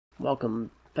Welcome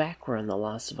back. We're on The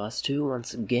Last of Us 2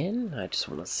 once again. I just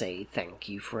want to say thank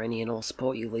you for any and all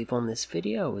support you leave on this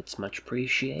video. It's much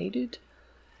appreciated.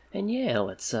 And yeah,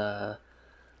 let's not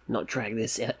drag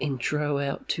this intro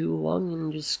out too long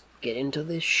and just get into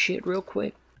this shit real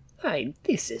quick. Hey,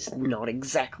 this is not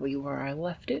exactly where I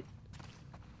left it.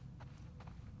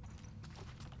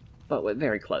 But we're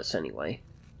very close anyway.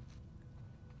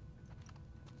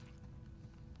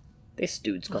 This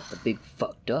dude's got the big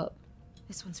fucked up.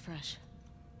 This one's fresh.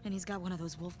 And he's got one of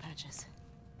those wolf patches.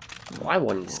 Well, I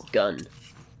want his gun.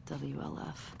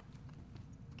 WLF.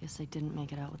 Guess they didn't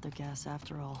make it out with their gas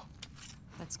after all.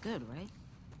 That's good, right?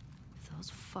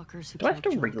 Those fuckers who Do I have to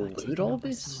killed Joel got reload taken all out by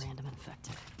this? some random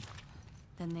infected.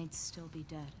 Then they'd still be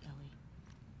dead, Ellie.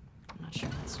 I'm not sure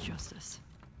that's justice.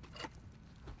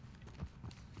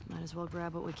 Might as well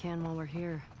grab what we can while we're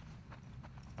here.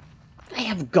 They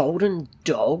have golden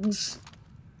dogs?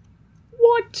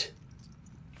 What?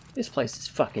 This place is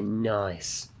fucking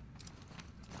nice.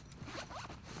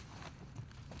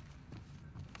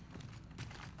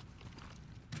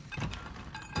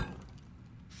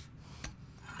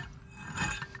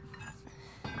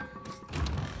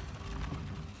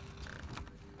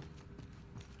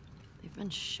 They've been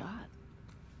shot.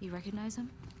 You recognize him?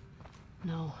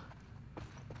 No.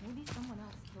 Maybe someone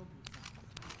else killed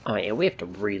him. Oh yeah, we have to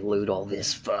reload all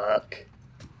this fuck.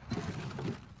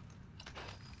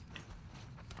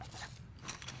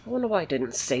 I wonder why I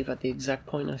didn't save at the exact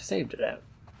point I saved it at.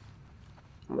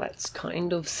 That's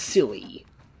kind of silly.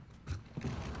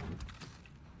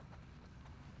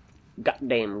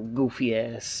 Goddamn goofy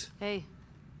ass. Hey,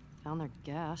 found their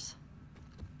gas.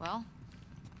 Well,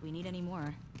 if we need any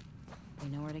more, we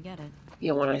know where to get it.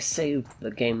 Yeah, when I saved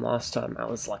the game last time, I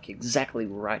was like exactly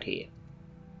right here.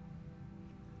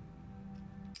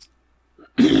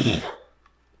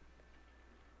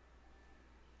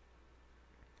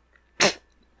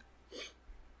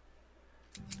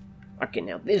 Okay,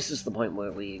 now this is the point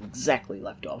where we exactly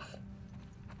left off.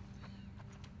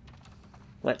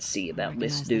 Let's see about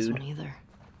this Recognize dude. one either.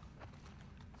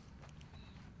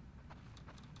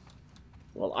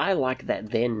 Well, I like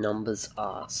that their numbers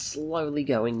are slowly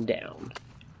going down.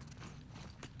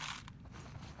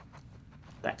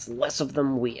 That's less of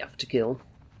them we have to kill.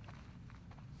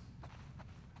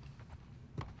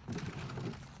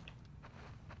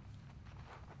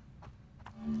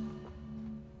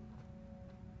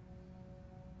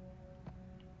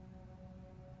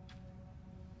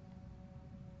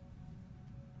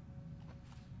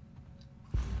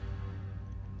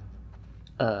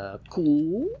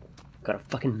 Cool. Got a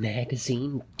fucking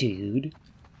magazine, dude.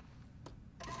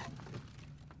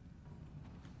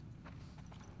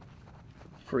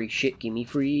 Free shit, gimme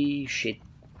free shit.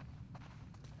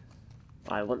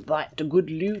 I want that to good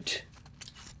loot.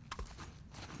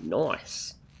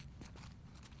 Nice.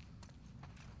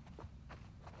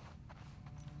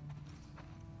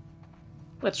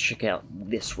 Let's check out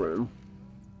this room.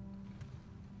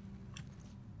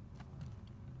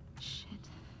 Shit.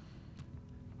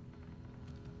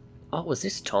 Oh, was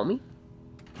this Tommy?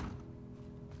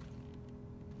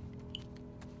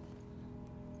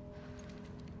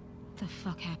 What the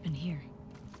fuck happened here?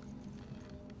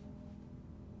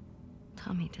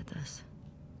 Tommy did this.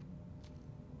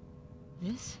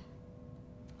 This?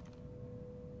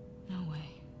 No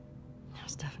way. That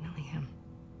was definitely him.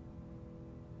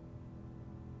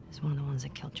 He's one of the ones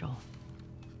that killed Joel.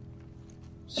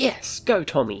 Yes, go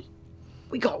Tommy.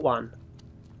 We got one.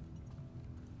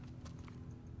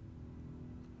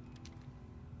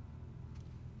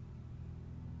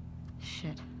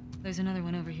 Shit. There's another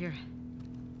one over here.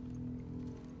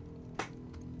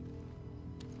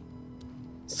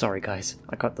 Sorry guys,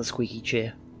 I got the squeaky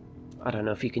chair. I don't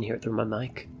know if you can hear it through my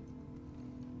mic.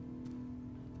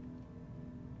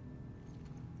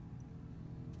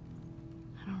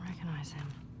 I don't recognize him.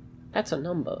 That's a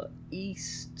number.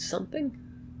 East something?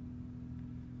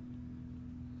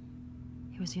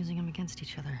 He was using them against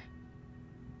each other.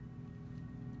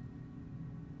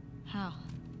 How?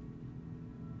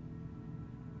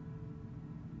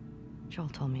 Joel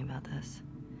told me about this.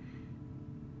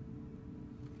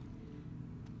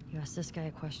 You ask this guy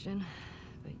a question,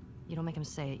 but you don't make him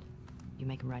say it, you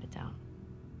make him write it down.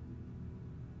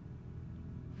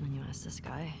 And then you ask this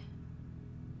guy,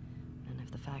 and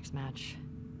if the facts match,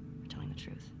 you're telling the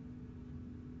truth.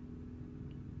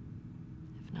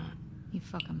 If not, You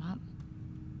fuck him up?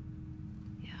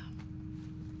 yeah.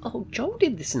 Oh, Joel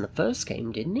did this in the first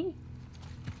game, didn't he?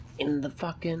 In the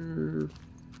fucking...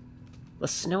 the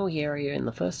snowy area in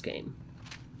the first game.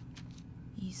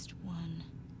 East 1.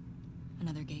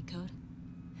 Another gate code?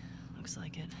 Looks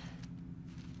like it.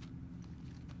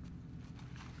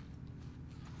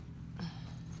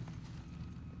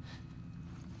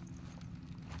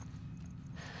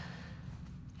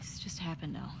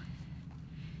 should know.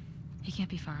 He can't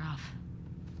be far off.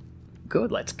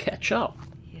 Good, let's catch up.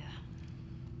 Yeah.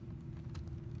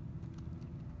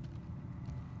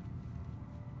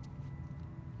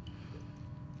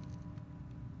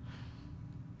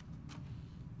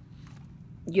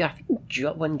 Yeah, I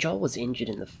think when Joel was injured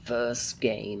in the first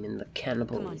game in the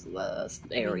cannibal We can get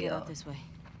area, out this way.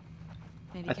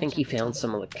 Maybe I think he catch up found with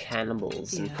some of the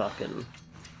cannibals and Yeah. fucking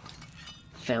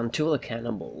found 2 of the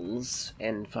cannibals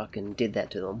and fucking did that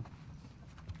to them.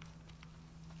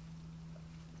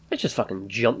 Let's just fucking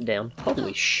jump down.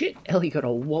 Holy shit, Ellie got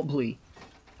a wobbly.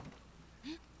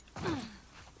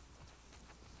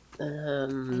 I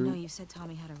know you said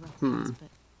Tommy had a rough past, but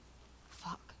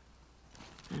fuck.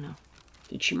 I know.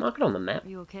 Did she mark it on the map? Are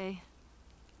you okay?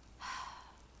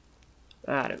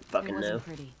 I don't It fucking wasn't know.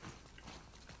 pretty.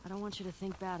 I don't want you to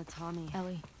think bad of Tommy.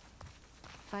 Ellie,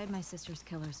 if I had my sister's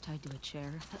killers tied to a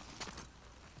chair,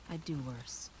 I'd do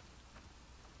worse.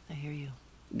 I hear you.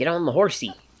 Get on the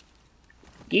horsey.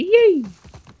 Yay!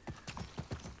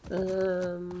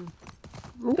 I'm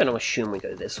gonna assume we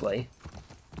go this way.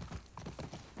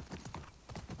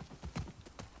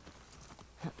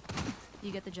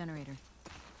 You get the generator.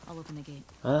 I'll open the gate.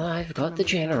 I've got the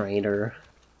generator.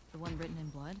 The one written in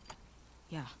blood?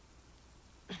 Yeah.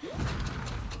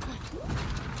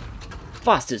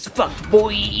 Fast as fuck,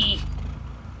 boy!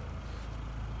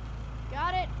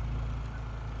 Got it.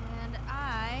 And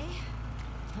I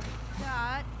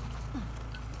got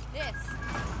this.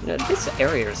 You know, this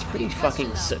area is pretty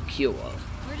fucking secure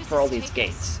Where does for all this these take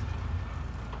us? gates.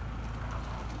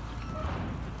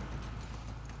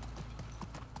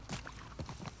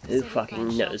 Who Say we fucking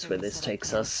find knows shelter where and this set up takes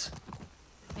camp. us?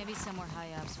 Maybe somewhere high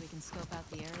up so we can scope out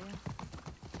the area.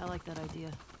 I like that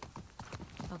idea.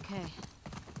 Okay.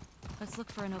 Let's look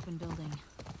for an open building.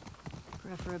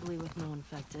 Preferably with no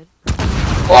infected.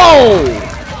 Whoa!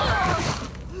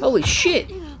 Holy shit!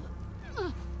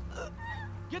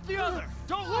 Get the other!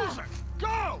 Don't lose her!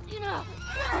 Go!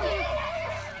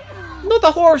 Not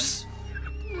the horse!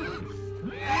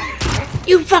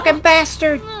 You fucking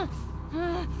bastard!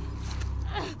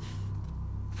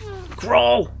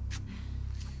 Crawl!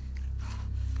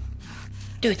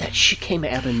 Dude, that shit came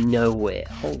out of nowhere.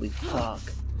 Holy fuck.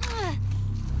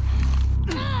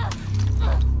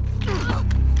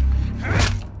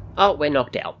 Oh, we're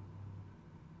knocked out.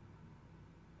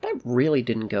 That really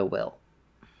didn't go well.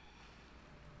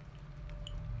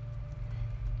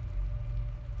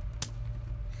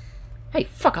 Hey,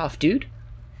 fuck off, dude.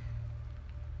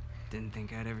 Didn't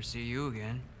think I'd ever see you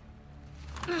again.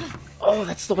 Oh,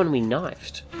 that's the one we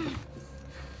knifed.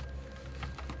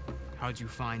 How'd you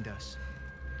find us?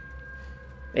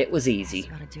 It was easy.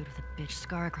 Got a dude with a bitch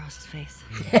scar across his face.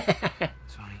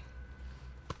 It's funny.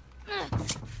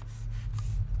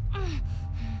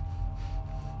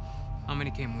 How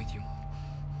many came with you?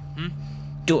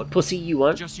 Do it, pussy, you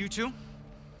won't. Just you two?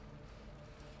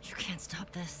 You can't stop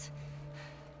this.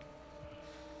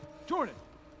 Jordan!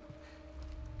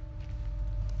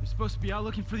 We're supposed to be out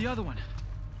looking for the other one.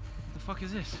 What the fuck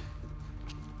is this?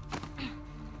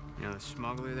 You know the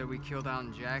smuggler that we killed out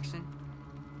in Jackson?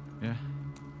 Yeah?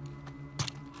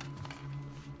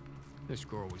 This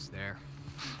girl was there.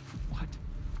 What?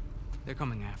 They're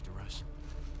coming after us.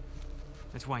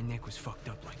 That's why Nick was fucked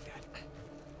up like that.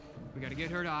 We gotta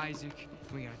get her to Isaac,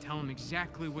 and we gotta tell him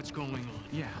exactly what's going on.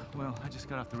 Yeah, well, I just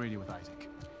got off the radio with Isaac.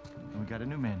 And we got a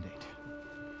new mandate.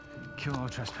 Kill all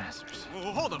trespassers.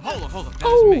 Whoa, hold up. That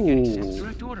doesn't make any sense. Oh,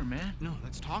 Direct order, man. No,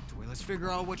 let's talk to her. Let's figure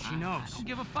out what she knows. I don't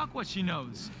give a fuck what she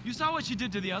knows. You saw what she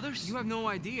did to the others? You have no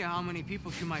idea how many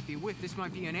people she might be with. This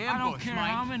might be an ambush, I don't care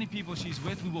Mike. how many people she's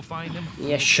with, we will find them.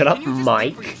 yeah, shut up, Can you just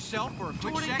Mike. think for yourself for a quick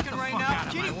Jordan, get second the right fuck now? out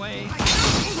of my Kitty- way.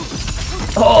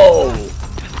 Oh!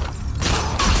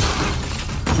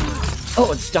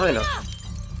 Oh, it's Dinah.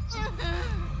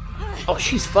 Oh,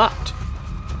 she's fucked.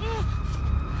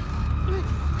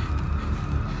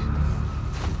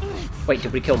 Wait,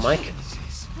 did we kill Mike?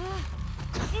 Jesus.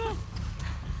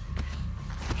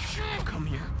 Come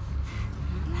here.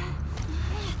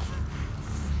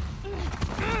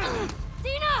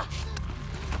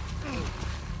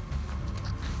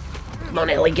 Come on,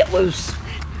 Ellie, get loose.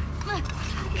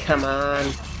 Come on.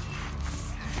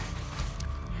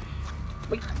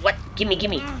 Wait, what? Gimme.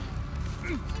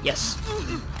 Yes.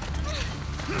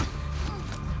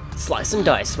 Slice and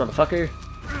dice, motherfucker.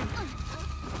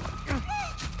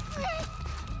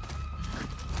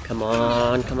 Come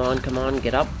on,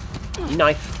 get up.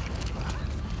 Knife.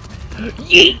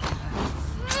 Yeet!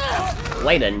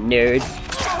 Later, nerd.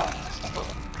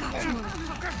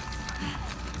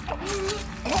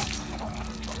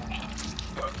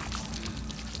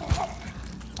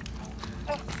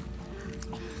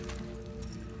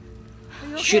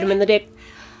 Shoot him in the dick.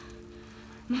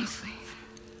 Mostly.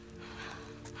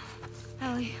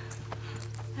 Ellie.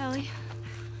 Ellie.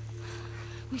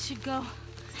 We should go.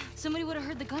 Somebody would have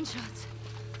heard the gunshots.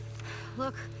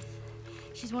 Look,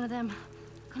 she's one of them.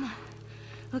 Come on.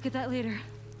 Look at that later.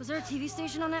 Was there a TV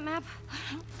station on that map?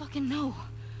 I don't fucking know.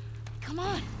 Come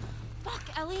on. Fuck,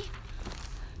 Ellie.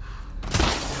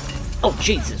 Oh,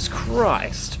 Jesus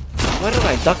Christ. Why did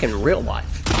I duck in real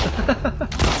life?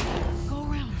 Go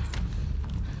around.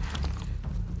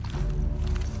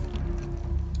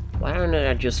 Why don't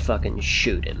I just fucking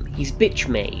shoot him? He's bitch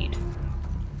made.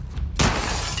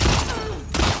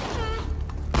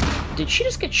 Did she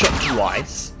just get shot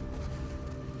twice?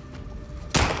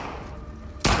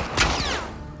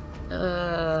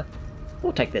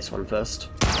 We'll take this one first.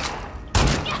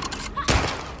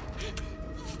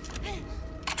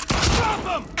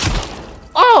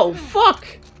 Oh, fuck!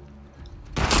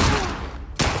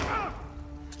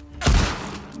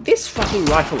 This fucking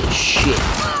rifle is shit.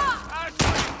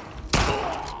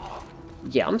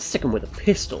 Yeah, I'm sticking with a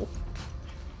pistol.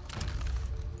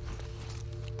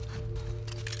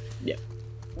 Yeah.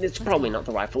 It's probably not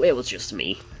the rifle, it was just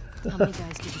me. How many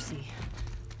guys did you see?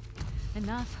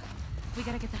 Enough. We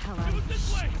gotta get the hell out of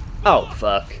here. Oh,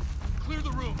 fuck. Clear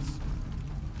the rooms.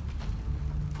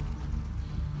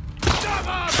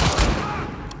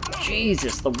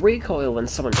 Jesus, the recoil when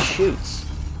someone shoots.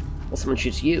 Well, someone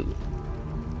shoots you.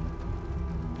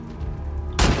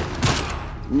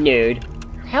 Nerd.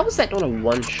 How is that not a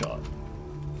one-shot?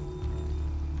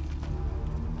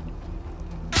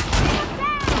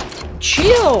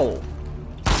 Chill!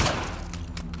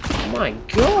 My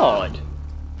god!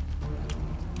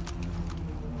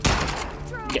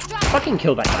 Yeah, fucking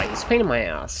kill that guy, he's a pain in my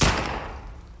ass.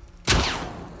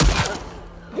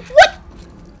 What?!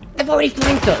 They've already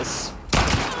flanked us!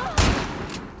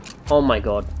 Oh my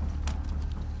god.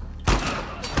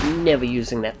 Never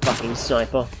using that fucking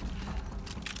sniper.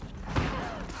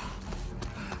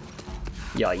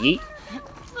 Yeah, yeet.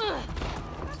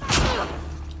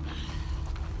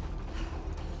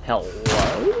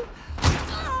 Hello?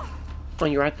 Oh,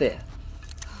 you're right there.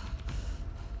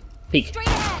 Peek.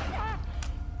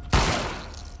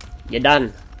 You're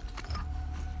done.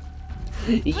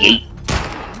 Yeet.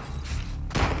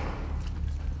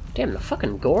 Damn, the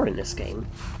fucking gore in this game.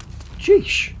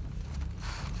 Sheesh.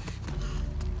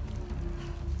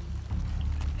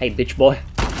 Hey, bitch boy.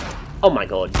 Oh my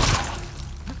god.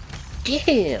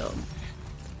 Damn.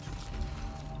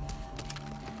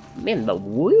 Man, the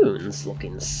wounds look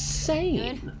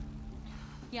insane. Good?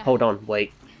 Yeah. Hold on,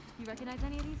 wait. You recognize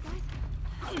any of these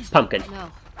guys? Pumpkin.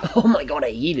 No. Oh my god,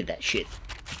 I yeeted that shit.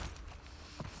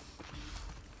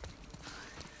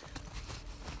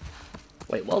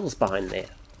 Wait, what was behind there?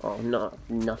 Oh, no,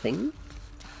 nothing.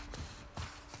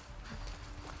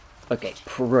 Okay,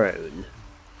 prone.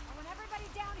 I want everybody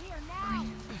down here now. Where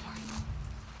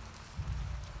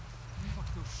the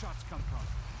fuck those shots come from?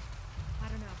 I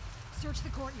don't know. Search the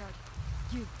courtyard.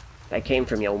 You. They came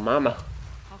from your mama.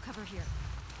 I'll cover here.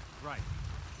 Right.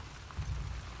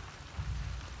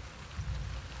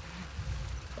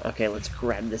 Okay, let's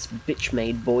grab this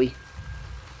bitch-made boy.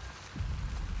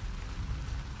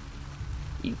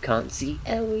 You can't see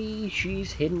Ellie,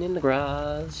 she's hidden in the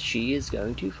grass. She is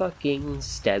going to fucking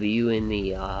stab you in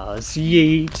the ass.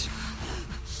 Yeet!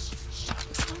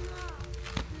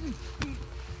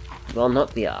 Well,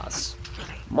 not the ass.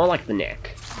 More like the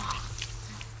neck.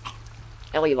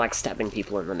 Ellie likes stabbing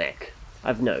people in the neck.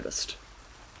 I've noticed.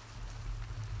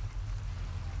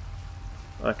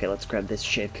 Okay, let's grab this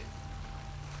chick.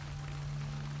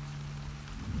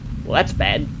 Well, that's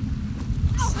bad.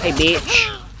 Hey, bitch!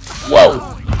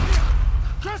 Whoa!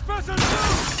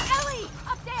 Ellie,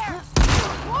 up there.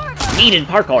 Needed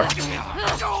parkour.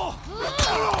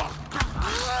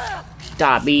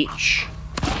 Da, bitch.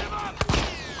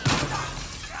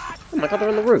 Oh my god, they're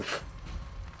on the roof.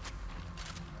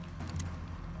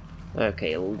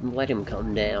 Okay, let him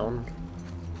come down.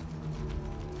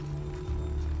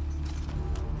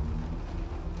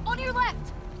 On your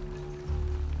left.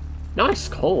 Nice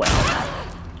call out.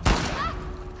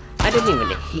 I didn't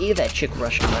even hear that chick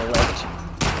rush to my left.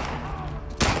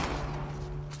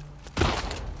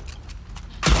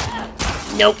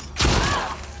 Nope.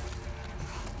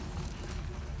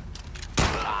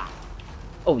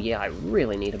 Oh yeah, I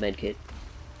really need a medkit.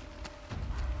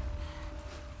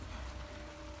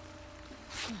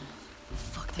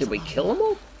 Did we kill them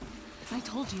all? I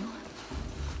told you.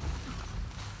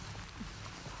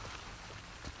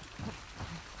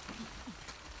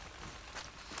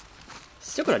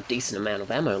 Still got a decent amount of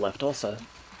ammo left also.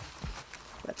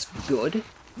 That's good.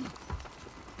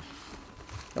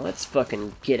 Now let's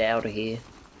fucking get out of here.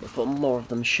 before more of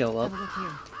them show up. Have a look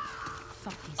here.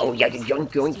 Fuck these Oh yeah, guys.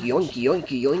 yoink, yoink, yoink, yoink,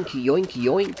 yoink, yoink,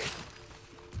 yoink.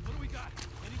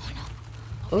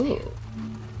 Oh,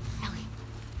 Ellie,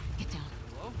 get down.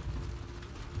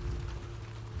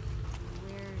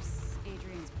 Where's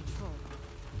Adrian's patrol?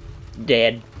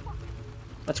 dead.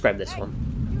 Let's grab this one.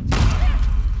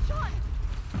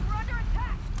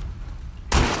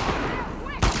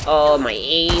 Oh, my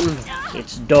aim.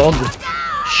 It's dog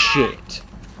shit.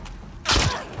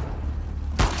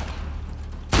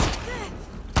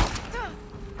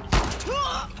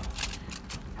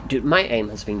 Dude, my aim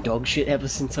has been dog shit ever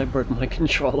since I broke my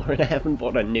controller and I haven't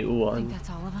bought a new I think one. that's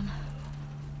all of them.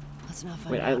 Let's not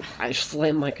find Wait, out. I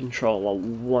slammed my controller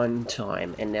one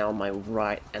time and now my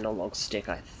right analog stick,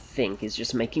 I think, is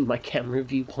just making my camera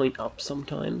view point up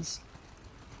sometimes.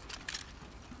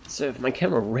 So if my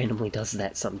camera randomly does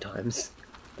that sometimes,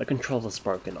 the controller's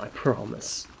broken, I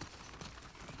promise.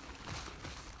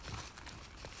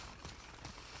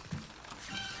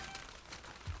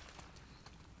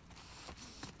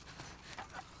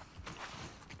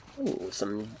 Ooh,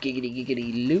 some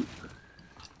giggity loot.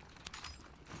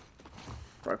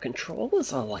 Bro,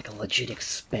 controllers are like legit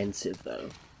expensive though.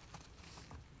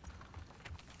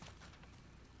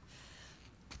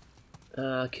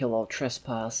 Kill all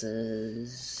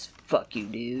trespassers. Fuck you,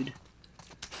 dude.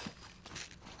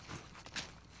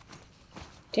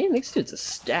 Damn, these dudes are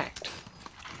stacked.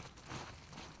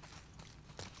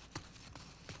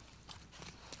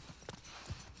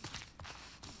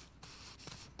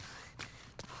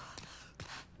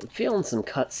 I'm feeling some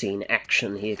cutscene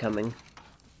action here coming.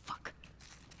 Fuck.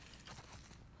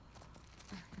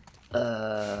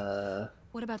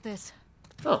 What about this?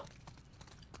 Oh.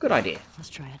 Good idea. Let's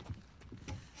try it.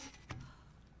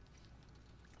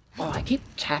 Oh, I keep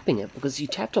tapping it because you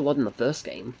tapped a lot in the first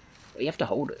game. But you have to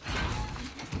hold it.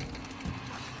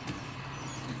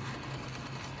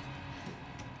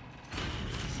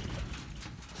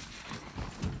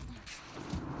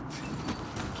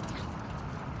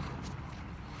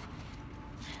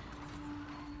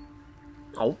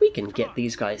 Oh, we can get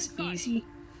these guys easy.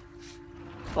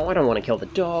 Oh, I don't want to kill the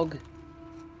dog.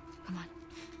 Come on.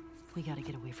 We gotta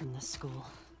get away from this school.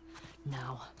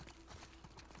 Now.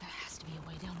 There has to be a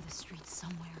way down to the street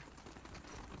somewhere.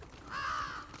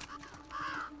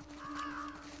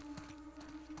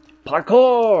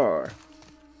 Parkour!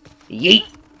 Yeet!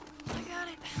 I got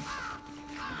it.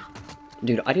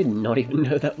 Dude, I did not even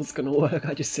know that was gonna work.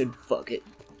 I just said, fuck it.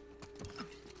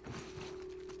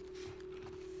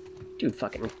 Dude,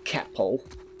 fucking cathole.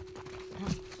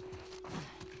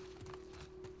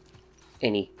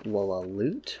 Any lower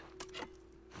loot?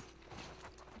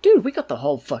 Dude, we got the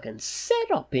whole fucking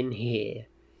setup in here.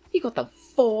 You got the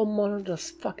 4 monitor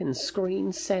fucking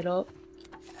screen set up.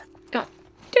 God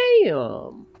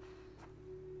damn!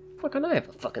 Why can't I have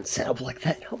a fucking setup like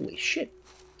that? Holy shit.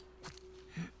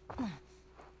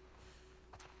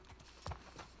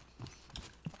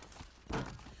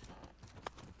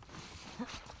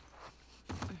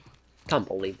 Can't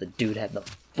believe the dude had the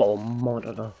 4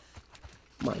 monitor.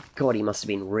 My god, he must have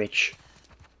been rich.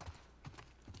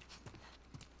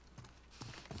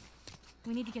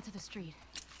 We need to get to the street.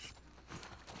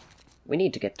 We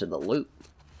need to get to the loot.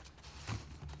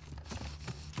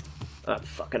 Oh,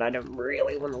 fuck it, I don't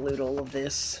really want to loot all of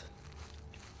this.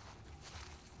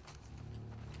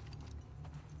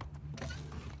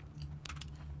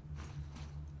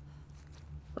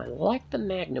 I like the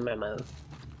magnum ammo.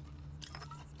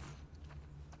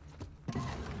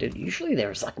 Dude, usually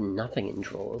there's like nothing in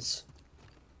drawers.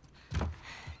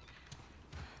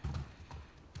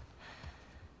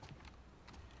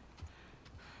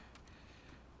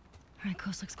 Alright,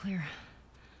 coast looks clear.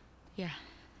 Yeah.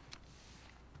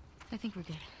 I think we're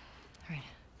good. Alright.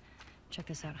 Check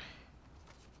this out.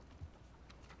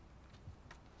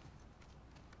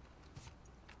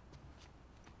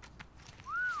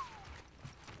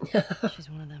 She's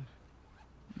one of them.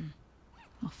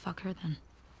 Well, fuck her then.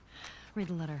 Read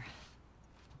the letter.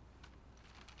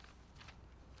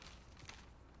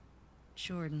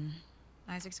 Jordan.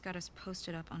 Isaac's got us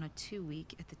posted up on a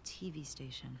 2-week at the TV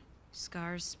station.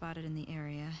 Scars spotted in the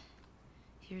area.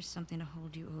 Here's something to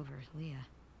hold you over, Leah.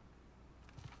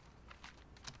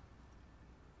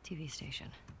 TV station.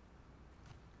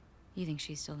 You think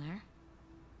she's still there?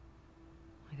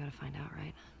 I gotta find out,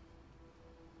 right?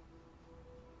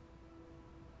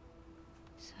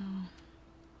 So...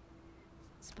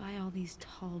 spy all these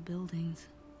tall buildings.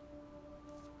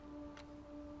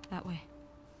 That way.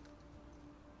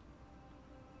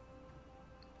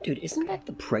 Dude, isn't that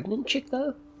the pregnant chick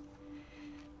though?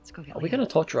 Let's go get Are we Leah. gonna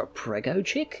torture a prego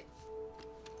chick?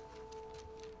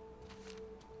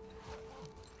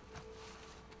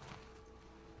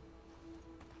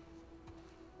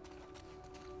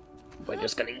 We're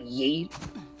just gonna yeet.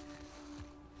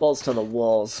 Balls to the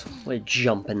walls. We're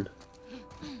jumping.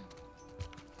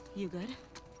 You good?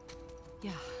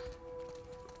 Yeah.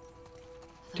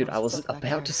 Dude, I was stuck back about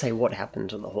there. to say what happened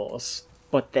to the horse,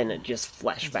 but then it just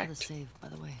Thanks for the flashbacked. save, by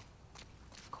the way.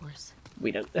 Of course.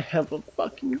 We don't have a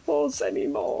fucking horse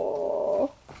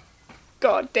anymore.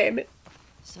 God damn it.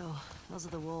 So, those are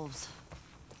the wolves.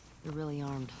 They're really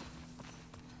armed.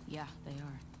 Yeah, they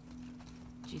are.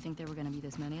 Do you think there were gonna be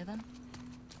this many of them?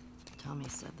 Tommy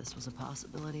said this was a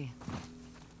possibility.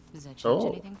 Does that change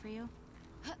Oh. anything for you?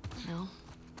 No?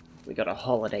 We got a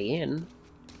Holiday Inn.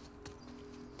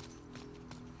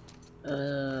 Keep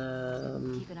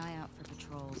an eye out for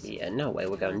patrols. Yeah, no way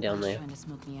we're going down there. Trying to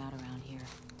smoke me out around here.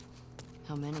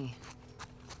 How many?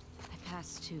 I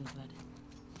passed two,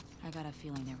 but I got a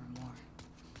feeling there were more.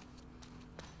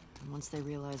 And once they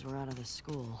realize we're out of the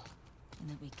school, And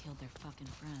that we killed their fucking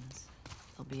friends.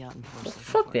 they'll be out in force. Well, looking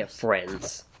fuck for their us.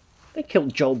 friends. They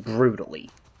killed Joel brutally.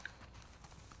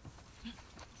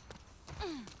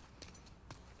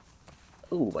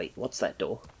 Oh wait, what's that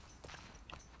door?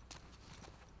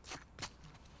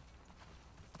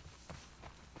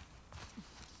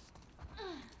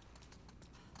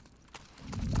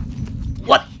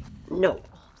 What? No.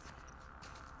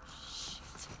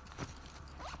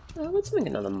 Let's make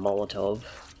another Molotov.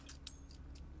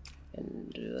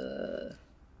 And,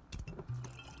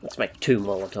 let's make 2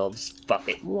 Molotovs. Fuck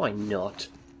it, why not?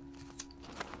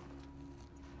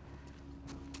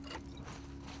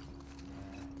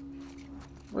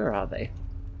 Where are they?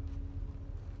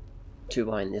 2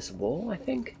 behind this wall, I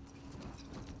think?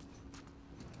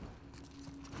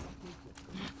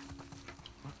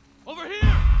 Over here!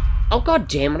 Oh god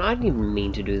damn it, I didn't even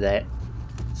mean to do that.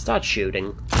 Start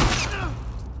shooting.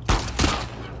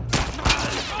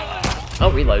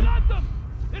 Oh, reload. Got them!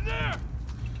 In there!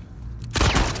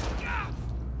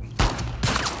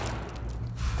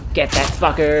 Get that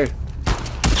fucker!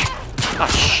 Oh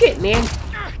shit, man!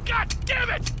 God damn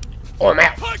it! Oh, I'm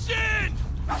out! Push in!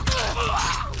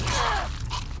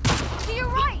 To your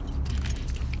right!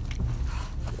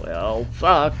 Well,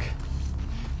 fuck.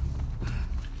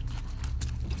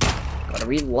 Gotta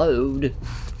reload.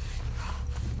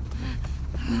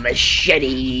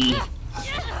 Machete!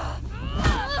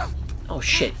 Oh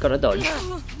shit, gotta dodge.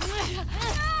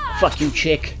 Fuck you,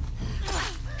 chick.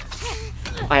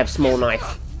 I have small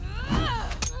knife.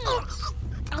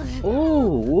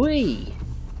 Ooh, wee.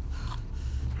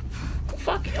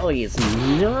 Fuck Ellie is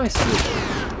nice with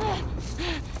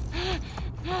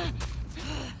it.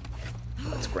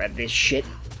 Let's grab this shit.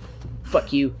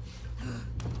 Fuck you.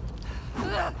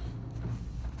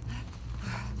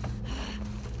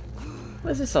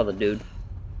 Where's this other dude?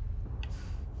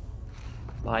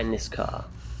 Behind this car.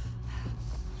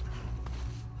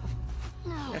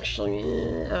 Actually,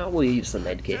 we'll use the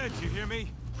medkit. Ted, you hear me?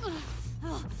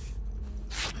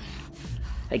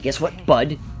 Hey, guess what,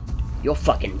 bud? You're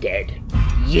fucking dead.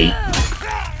 Yeet!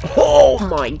 Oh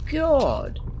my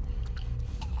god!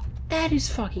 That is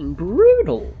fucking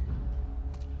brutal!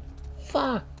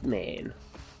 Fuck, man.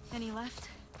 Any left?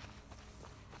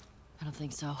 I don't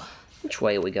think so. Which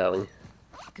way are we going?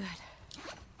 Good.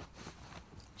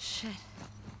 Shit.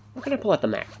 Where can I pull out the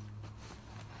map?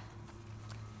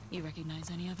 You recognize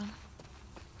any of them?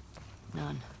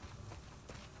 None.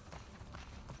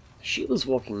 She was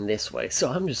walking this way, so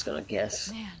I'm just gonna guess.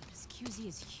 Man, this QZ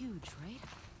is huge, right?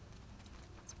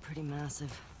 It's pretty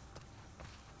massive.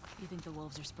 You think the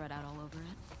wolves are spread out all over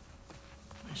it?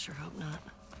 I sure hope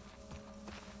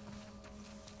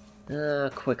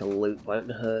not. Quick loot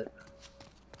won't hurt.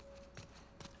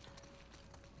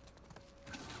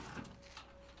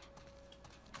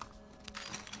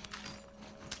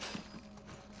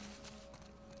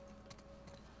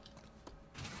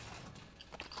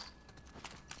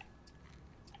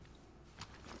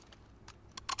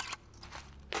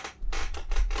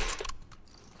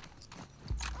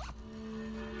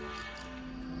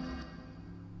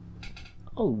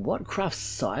 Oh, what crafts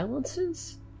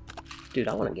silencers? Dude,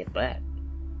 I want to get that.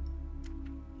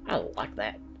 I like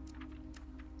that.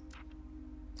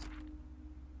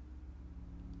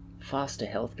 Faster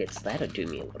health gets that'd do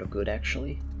me a lot of good,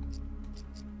 actually.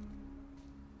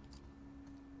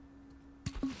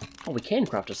 Oh, we can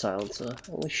craft a silencer.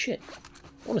 Holy shit.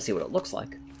 I want to see what it looks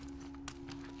like.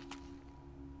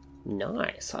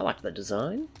 Nice. I like the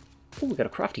design. Oh, we got a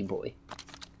crafty boy.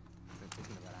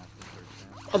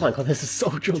 Oh my god, there's a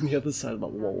soldier on the other side of the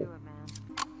wall.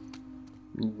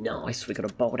 Nice, we got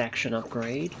a bolt action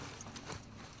upgrade.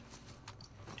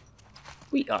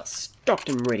 We are stocked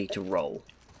and ready to roll.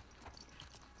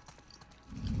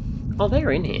 Oh,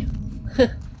 they're in here.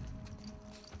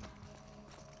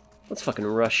 Let's fucking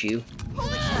rush you.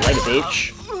 Later, bitch.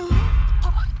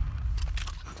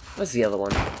 Where's the other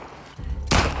one?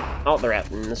 Oh, they're out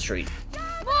in the street.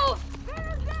 Move!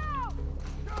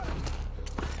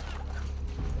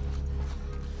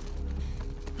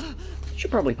 Should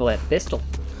probably pull out a pistol.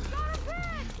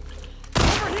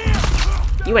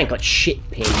 You ain't got shit,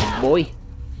 pig boy.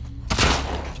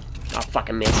 I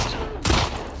fucking missed.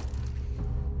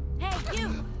 Hey,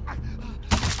 you!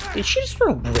 Did she just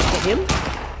throw a brick at him?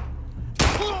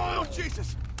 Oh,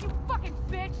 Jesus! You fucking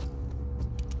bitch!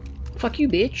 Fuck you,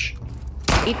 bitch.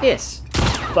 Eat this,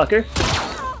 fucker.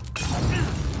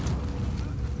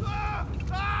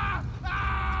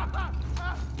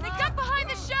 They got behind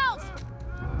the shelves!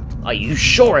 Are you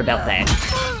sure about that?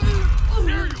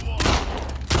 There you are!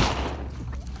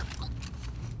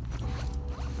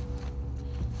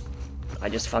 I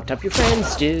just fucked up your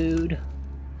friends, dude.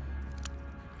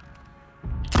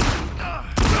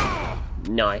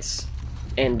 Nice.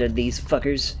 Ended these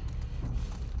fuckers.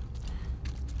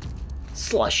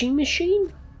 Slushing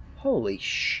machine? Holy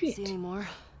shit. See any more?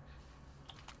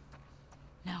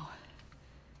 No.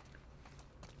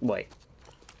 Wait.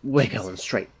 We're going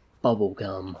straight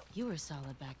bubblegum. You were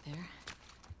solid back there.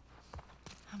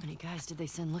 How many guys did they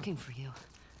send looking for you?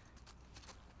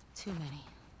 Too many.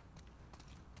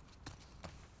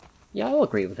 Yeah, I'll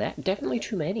agree with that. Definitely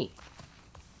too many.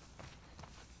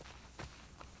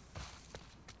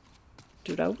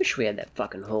 Dude, I wish we had that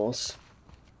fucking horse.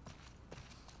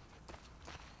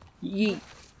 Yeet.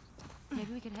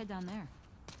 Maybe we could head down there.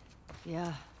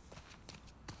 Yeah.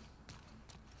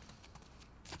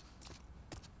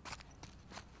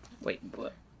 Wait,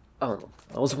 what? Oh,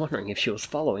 I was wondering if she was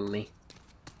following me.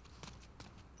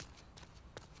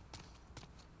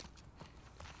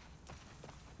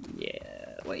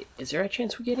 Yeah, wait, is there a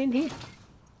chance we get in here?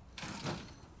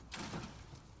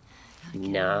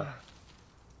 Nah.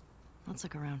 Let's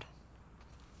look around.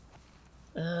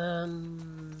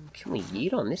 Can we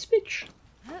yeet on this bitch?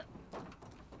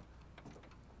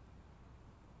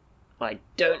 I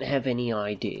don't have any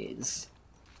ideas.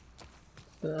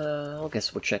 I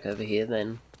guess we'll check over here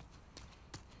then.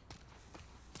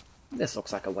 This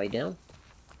looks like a way down.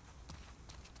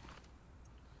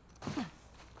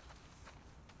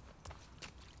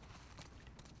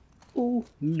 Ooh,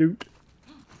 loot.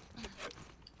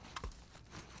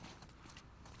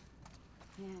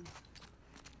 Man,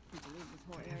 I believe this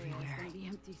whole area is gonna be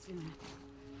empty soon. I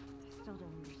still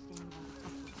don't understand why the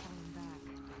fuck we're falling back.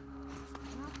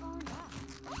 We're not falling back.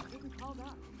 We're getting called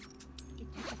up. It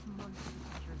took us months to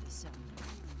secure the cell.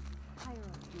 Higher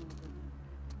up in the building.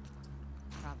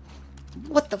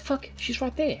 Probably. What the fuck? She's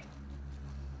right there.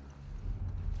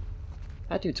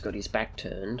 That dude's got his back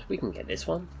turned. We can get this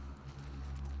one.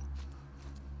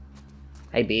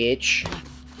 Hey, bitch.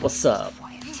 What's up?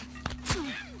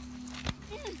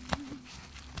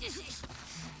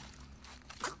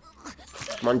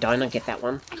 Come on, Dinah, get that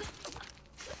one.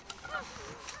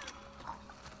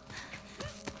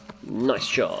 Nice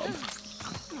job.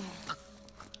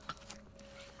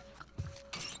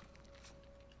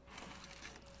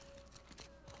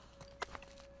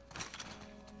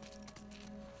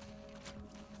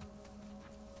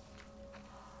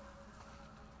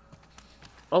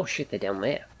 Oh shit, they're down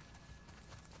there.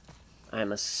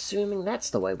 I'm assuming that's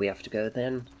the way we have to go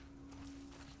then.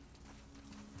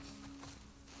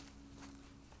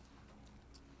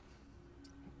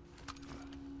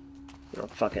 Oh,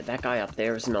 fuck it, that guy up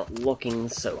there is not looking,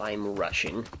 so I'm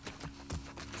rushing.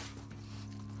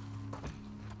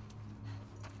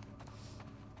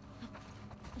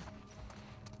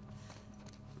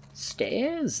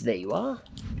 Stairs? There you are.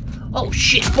 Oh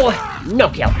shit, boy!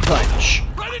 Knockout punch!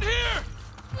 Right in here!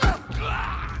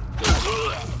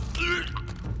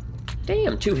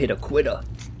 Damn, two-hitter quitter.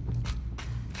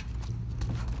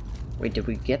 Wait, did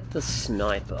we get the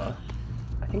sniper?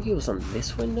 I think he was on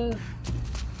this window?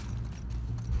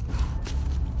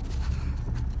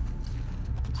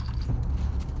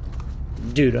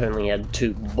 Dude only had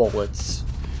 2 bullets.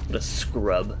 What a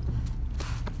scrub.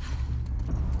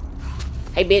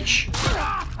 Hey, bitch!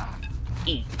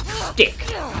 Eat stick!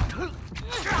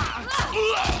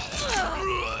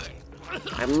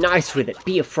 I'm nice with it.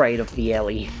 Be afraid of the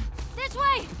Ellie. This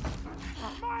way!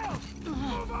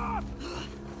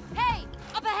 Hey!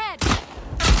 Up ahead!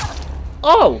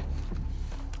 Oh!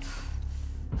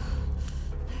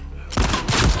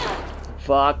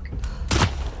 Fuck.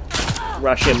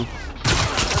 Rush him.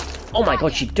 Oh my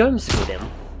god, she domes with him.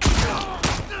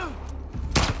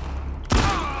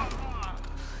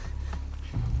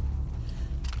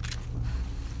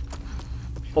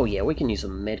 Oh yeah, we can use a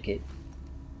medkit.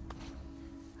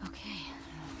 Okay.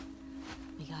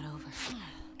 We got over.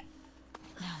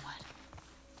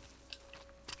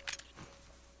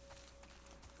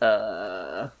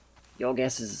 Your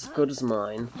guess is as good as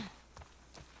mine.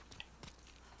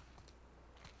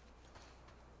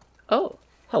 Oh,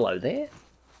 hello there.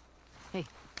 Hey,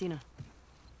 Dina.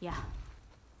 Yeah.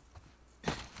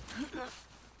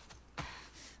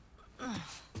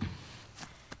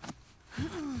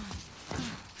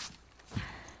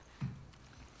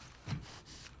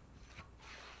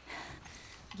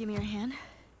 Give me your hand.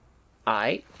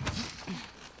 Aight.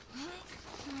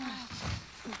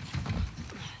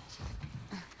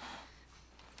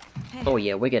 Hey, Oh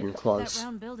yeah, we're getting that close.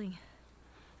 round building.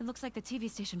 It looks like the TV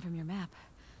station from your map.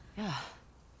 Yeah.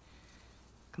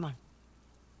 Come on.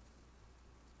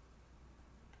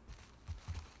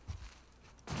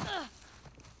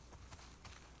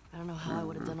 I don't know how I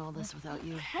would have done all this without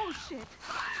you. Oh shit!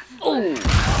 Oh!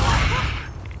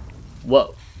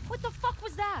 Whoa. What the fuck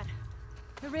was that?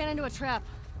 I ran into a trap.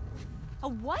 A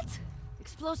what?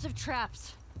 Explosive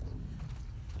traps.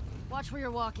 Watch where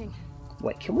you're walking.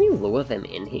 Wait, can we lure them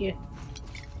in here?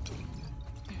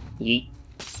 Yeet.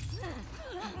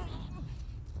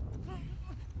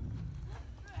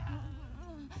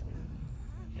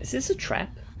 Is this a trap?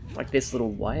 Like this little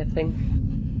wire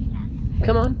thing?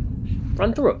 Come on,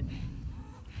 run through it.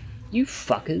 You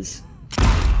fuckers.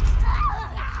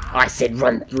 I said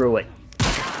run through it.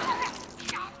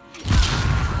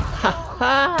 Ha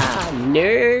ha,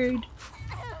 nerd.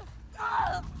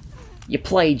 You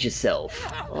played yourself.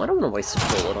 Oh, I don't want to waste a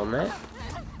bullet on that.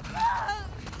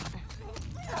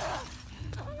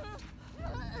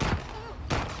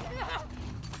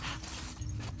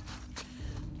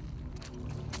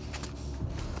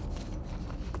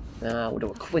 We'll do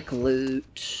a quick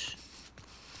loot.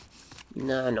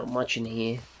 No, not much in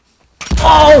here.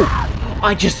 Oh!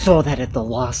 I just saw that at the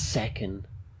last second.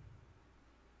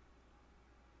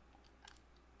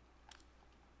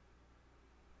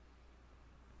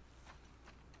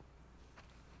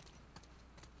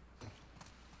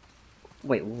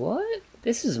 Wait, what?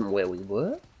 This isn't where we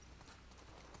were.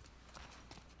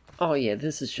 Oh yeah,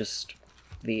 this is just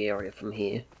the area from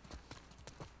here.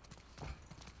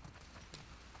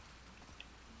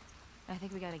 I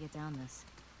think we gotta get down this.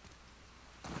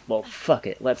 Well, fuck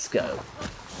it, let's go.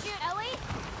 Shoot, Ellie!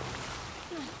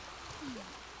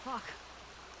 Fuck.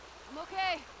 I'm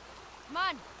okay. Come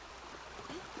on.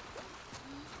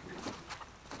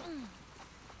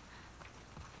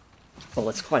 Well,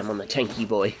 let's climb on the tanky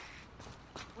boy.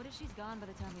 What if she's gone by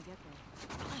the time we get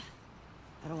there?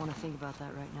 I don't want to think about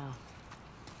that right now.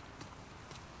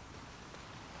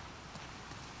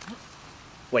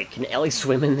 Wait, can Ellie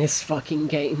swim in this fucking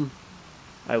game?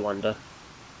 I wonder.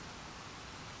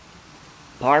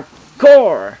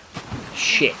 Parkour!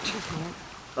 Shit. You can't.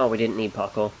 Oh, we didn't need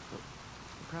parkour.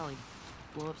 You'll probably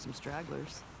blow up some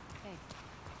stragglers. Hey,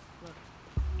 look.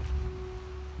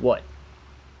 What?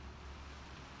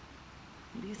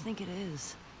 What do you think it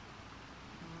is?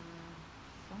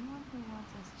 Someone who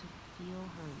wants us to feel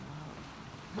her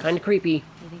love. Kinda creepy. Do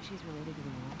you think she's related to the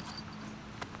wolves?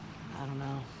 I don't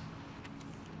know.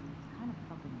 Kind of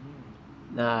fucking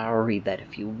weird. I'll read that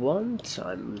if you want.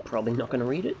 I'm probably not gonna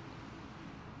read it.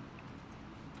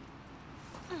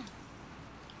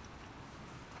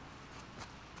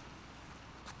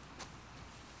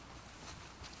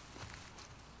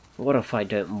 What if I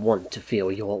don't want to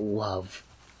feel your love?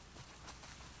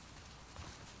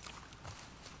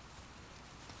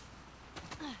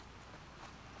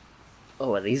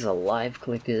 Oh, are these alive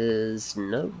clickers?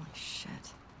 No. Holy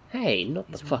shit. Hey, not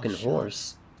the These are all fucking shot.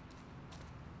 horse.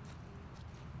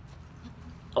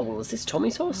 Oh, well, is this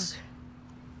Tommy's horse?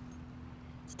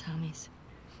 It's Tommy's.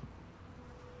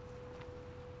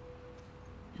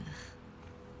 Ugh.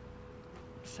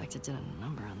 In fact, it did a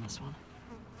number on this one.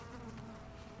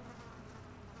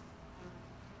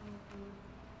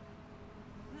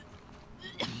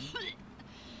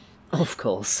 Of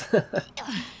course.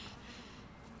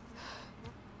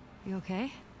 You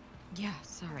okay? Yeah,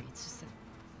 sorry. It's just the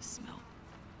smell.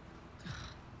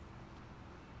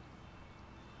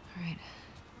 Alright.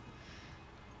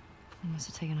 You must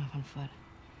have taken off on foot.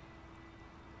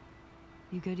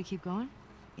 You good to keep going?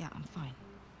 Yeah, I'm fine.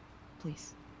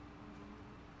 Please.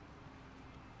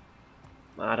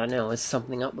 I don't know, is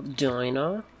something up with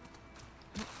Dinah?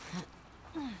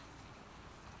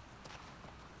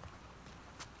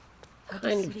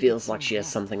 Kind of feels like she has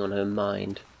something on her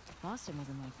mind. Boston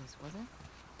wasn't like this, was it?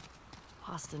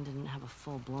 Boston didn't have a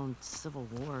full-blown civil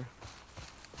war.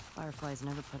 Fireflies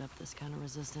never put up this kind of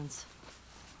resistance.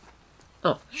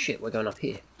 Oh, shit, we're going up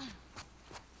here.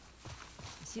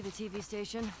 You see the TV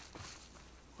station?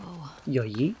 Whoa, Yo,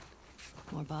 yeet.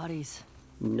 more bodies.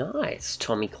 Nice.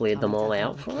 Tommy cleared them all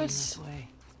out for Definitely us. came this way.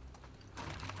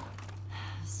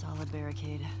 Solid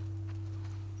barricade.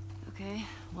 Okay,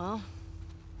 well,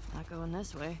 not going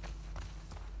this way.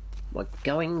 We're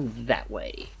going that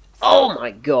way. Oh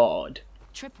my god!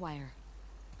 Tripwire.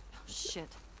 Oh,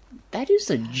 shit. That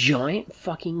is a giant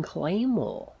fucking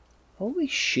claymore. Holy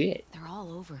shit. They're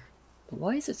all over.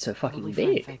 Why is it so fucking Probably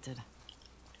big? infected.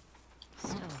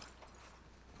 Still,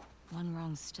 one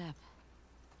wrong step.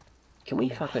 Can we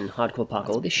fucking hardcore parkour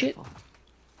Let's be this shit? careful.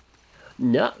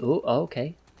 No. Oh,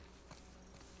 okay.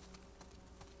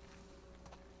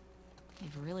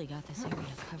 They've really got this area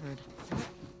covered.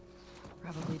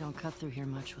 Probably don't cut through here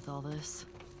much with all this.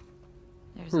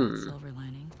 There's that silver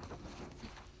lining.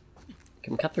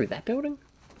 Can we cut through that building?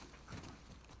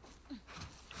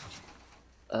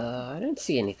 I don't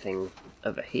see anything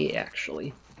over here,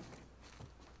 actually.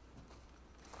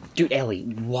 Dude, Ellie,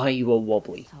 why are you all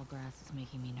wobbly? Tall grass is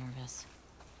making me nervous.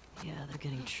 Yeah, they're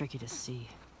getting tricky to see.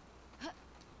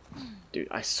 Dude,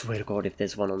 I swear to God if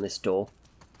there's one on this door.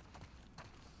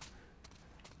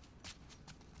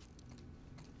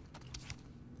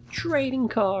 Trading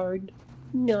card.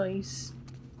 Nice.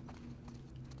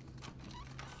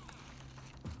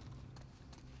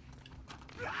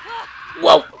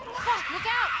 Whoa! Look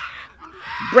out!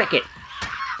 Break it!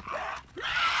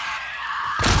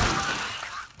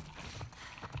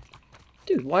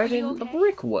 Dude, why didn't the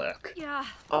brick work? Yeah.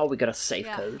 Oh, we got a safe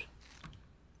Yeah. code.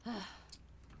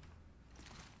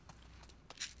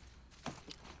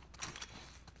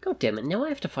 God damn it, now I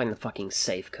have to find the fucking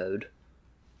safe code.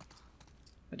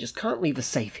 I just can't leave a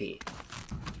safe here.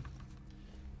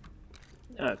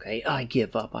 Okay, I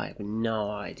give up. I have no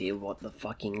idea what the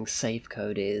fucking safe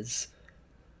code is.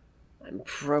 I'm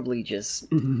probably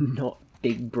just not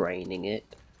big braining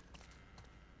it.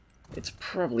 It's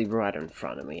probably right in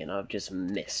front of me and I've just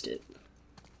missed it.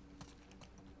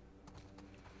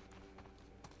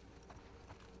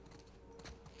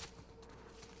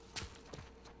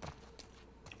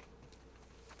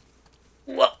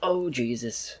 Whoa, oh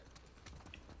Jesus.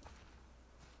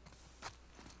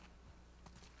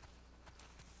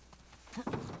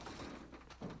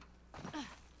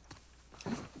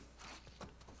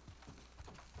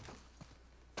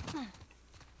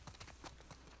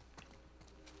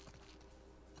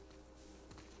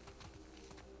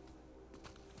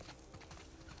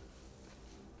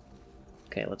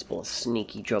 Okay, let's pull a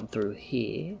sneaky job through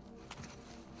here.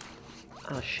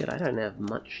 Oh shit, I don't have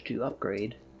much to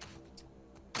upgrade.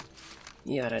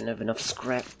 Yeah, I don't have enough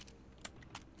scrap.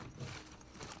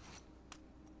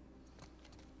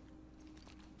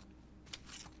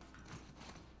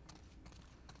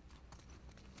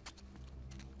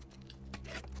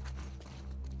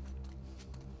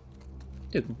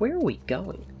 Dude, where are we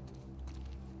going?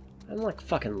 I'm like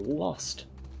fucking lost.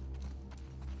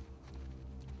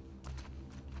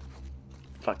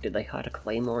 Fuck, did they hide a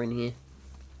claymore in here?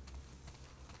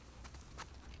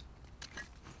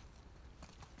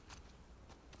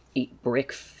 Eat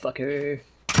brick, fucker.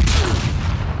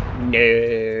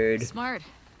 Nerd. Smart.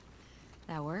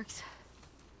 That works.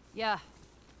 Yeah,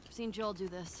 I've seen Joel do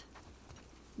this.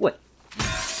 What?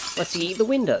 Let's see, eat the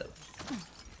window.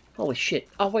 Holy shit.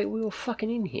 Oh wait, we were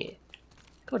fucking in here.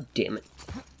 God damn it.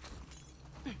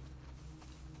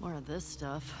 More of this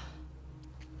stuff.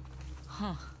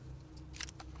 Huh.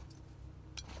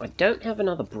 I don't have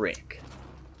another brick.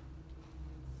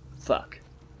 Fuck.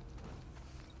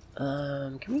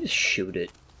 Can we just shoot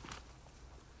it?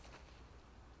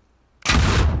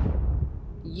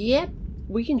 Yep,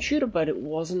 we can shoot it, but it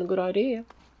wasn't a good idea.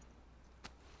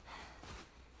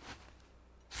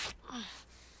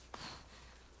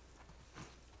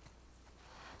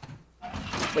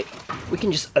 Wait, we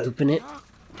can just open it?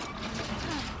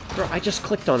 Bro, I just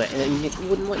clicked on it and it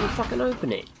wouldn't let me fucking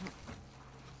open it.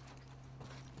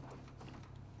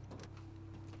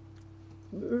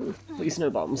 Please no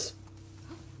bombs.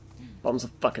 Bombs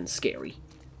are fucking scary.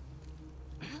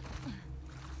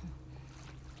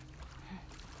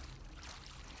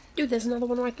 Dude, there's another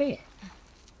one right there.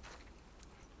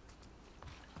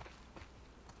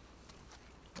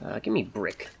 Give me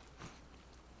brick.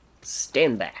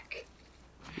 Stand back.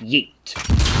 Yeet.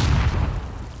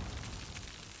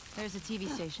 There's a TV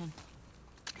station.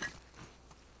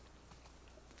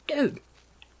 Dude.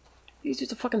 These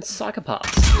dudes are fucking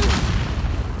psychopaths.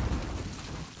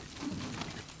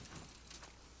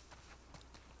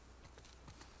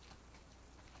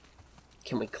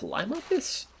 Can we climb up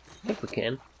this? I think we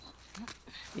can.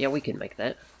 Yeah, we can make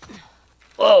that.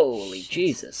 Holy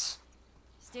Jesus.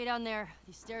 Stay down there.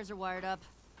 These stairs are wired up.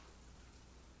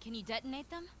 Can you detonate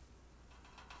them?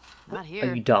 Not here.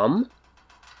 Are you dumb?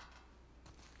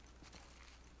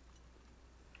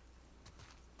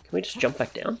 Can we just jump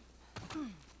back down?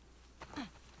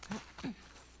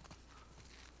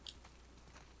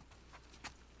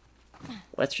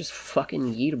 Let's just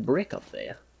fucking yeet a brick up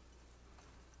there.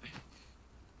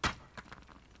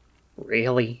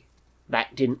 Really?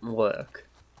 That didn't work.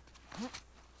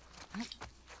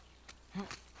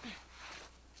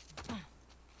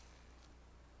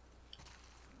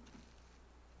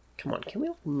 Come on, can we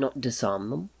not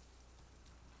disarm them?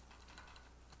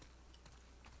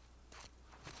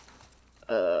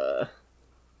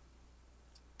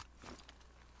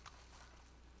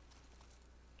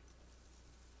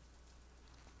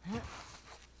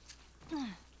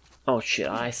 Oh shit,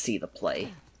 I see the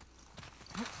play.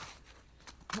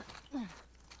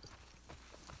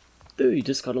 Dude, you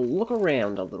just gotta look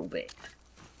around a little bit.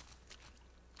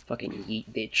 Fucking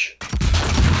yeet, bitch.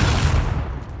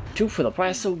 2 for the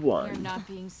price of 1. You're not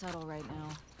being subtle right now.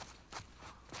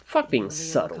 Fuck being Maybe they'll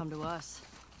subtle. come to us.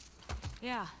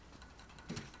 Yeah.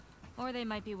 Or they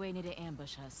might be waiting to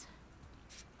ambush us.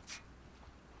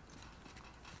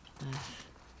 Yeah,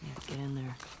 get in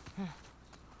there.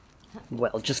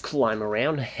 Well, just climb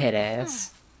around, head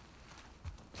ass.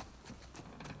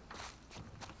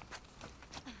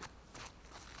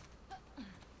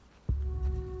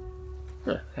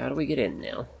 Huh, how do we get in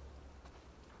now?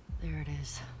 There it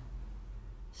is.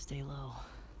 Stay low.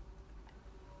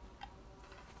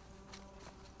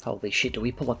 Holy shit, do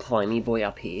we pull a climby boy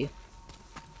up here?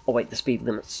 Oh wait, the speed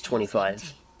limit's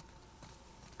 25.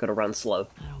 Gotta run slow.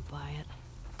 I don't buy it.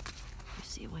 You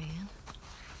see a way in?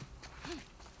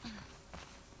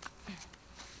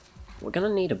 We're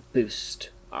gonna need a boost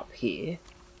up here.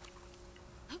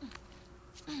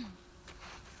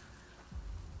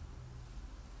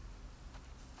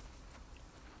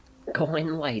 Go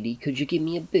on, lady, could you give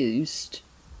me a boost?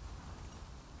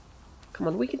 Come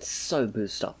on, we can so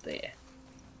boost up there.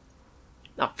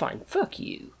 Ah, fine, fuck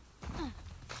you.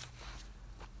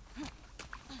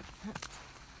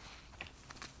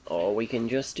 Or we can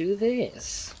just do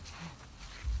this.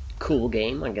 Cool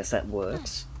game, I guess that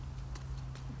works.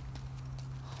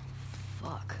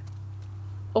 Fuck.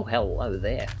 Oh, hello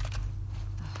there.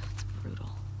 It's brutal.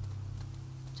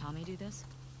 Tommy do this?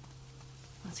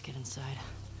 Let's get inside.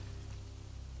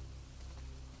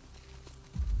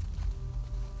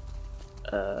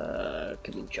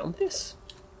 Can we jump this?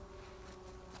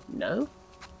 No?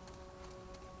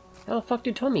 How the fuck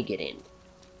did Tommy get in?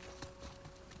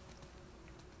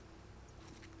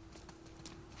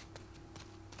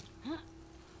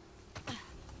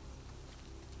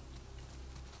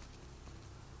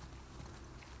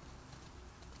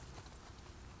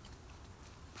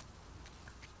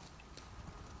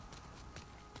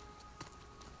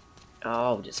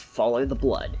 Oh, just follow the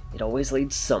blood. It always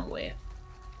leads somewhere.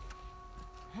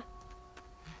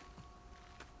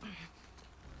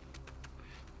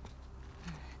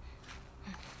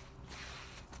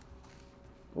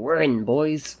 We're in,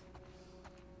 boys.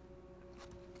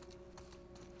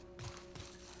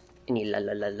 Any la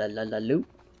la la la la la loot.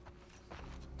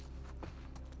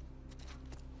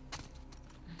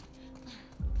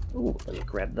 Ooh, let me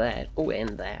grab that. Oh,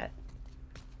 and that.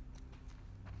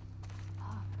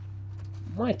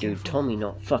 My dude Tommy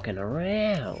not fucking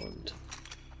around.